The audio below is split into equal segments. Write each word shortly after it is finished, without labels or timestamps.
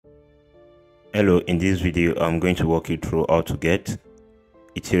Hello, in this video I'm going to walk you through how to get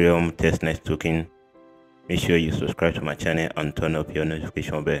Ethereum Testnet token. Make sure you subscribe to my channel and turn up your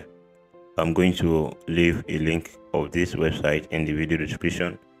notification bell. I'm going to leave a link of this website in the video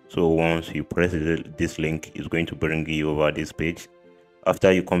description, so once you press this link, it's going to bring you over this page. After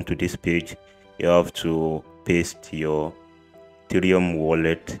you come to this page, you have to paste your Ethereum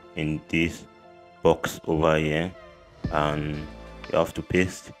wallet in this box over here, and you have to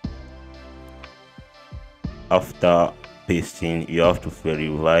paste. After pasting, you have to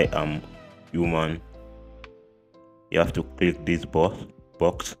verify I'm human. You have to click this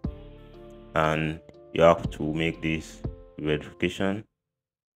box and you have to make this verification.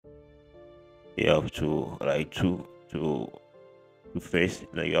 You have to write to face,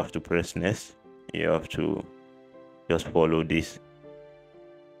 like you have to press next. You have to just follow this,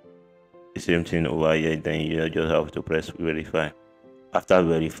 the same thing over here. Then you just have to press verify. After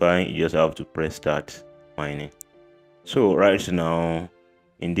verifying, you just have to press start mining. So right now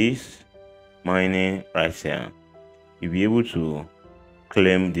in this mining right here, you'll be able to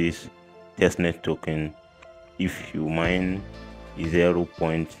claim this testnet token if you mine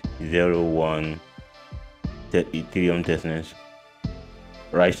 0.01 Ethereum testnet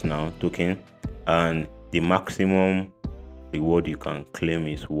right now token, and the maximum reward you can claim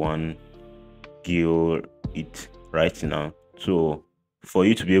is 1 Goerli right now. So for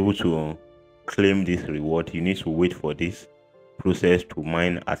you to be able to claim this reward, you need to wait for this process to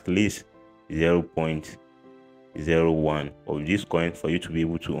mine at least 0.01 of this coin for you to be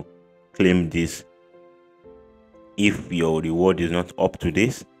able to claim this. If your reward is not up to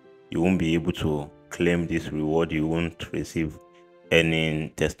this, you won't be able to claim this reward. You won't receive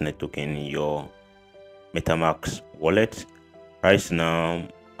any testnet token in your MetaMask wallet. Right now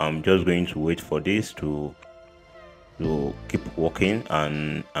I'm just going to wait for this to keep working,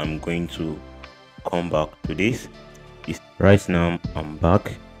 and I'm going to come back to this. Right now I'm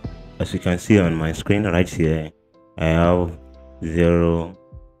back. As you can see on my screen right here, I have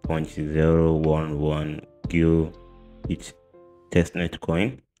 0.011 Goerli testnet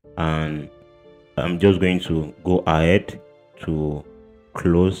coin, and I'm just going to go ahead to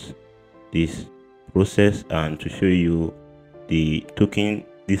close this process and to show you the token,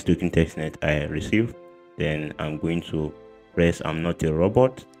 this token testnet I received. Then I'm going to press I'm not a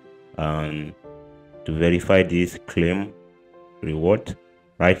robot and to verify this claim reward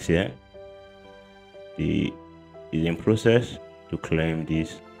right here. Is in process to claim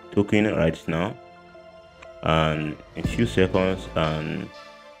this token right now, and in few seconds, and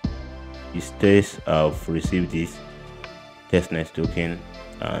it states I've received this testnet token,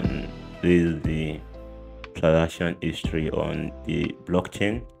 and this is the transaction history on the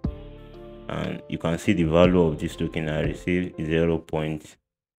blockchain, and you can see the value of this token I received is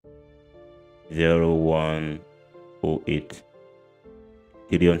 0.0108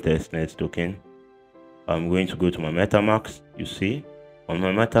 Ethereum testnet token. I'm going to go to my MetaMask. You see on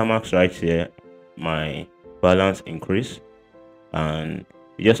my MetaMask right here, my balance increased, and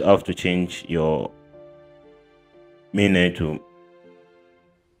you just have to change your mainnet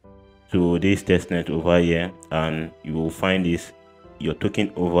to this testnet over here, and you will find this your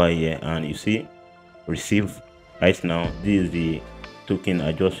token over here, and you see receive right now. This is the token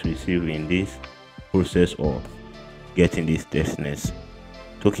I just received in this process of getting this testnet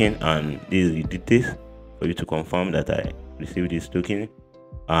token, and this is the details for you to confirm that I received this token,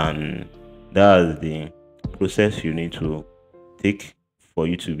 and that's the process you need to take for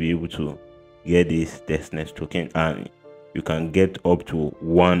you to be able to get this testnet token. And you can get up to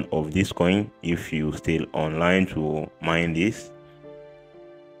one of this coin if you still online to mine this.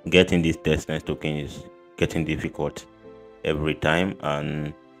 Getting this testnet token is getting difficult every time,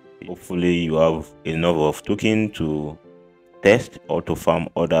 and hopefully you have enough of token to test or to farm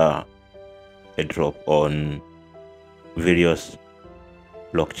other airdrop on various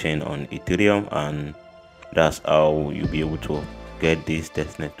blockchain on Ethereum, and that's how you'll be able to get this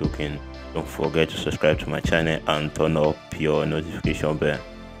testnet token. Don't forget to subscribe to my channel and turn up your notification bell.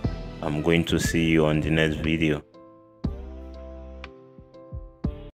 I'm going to see you on the next video.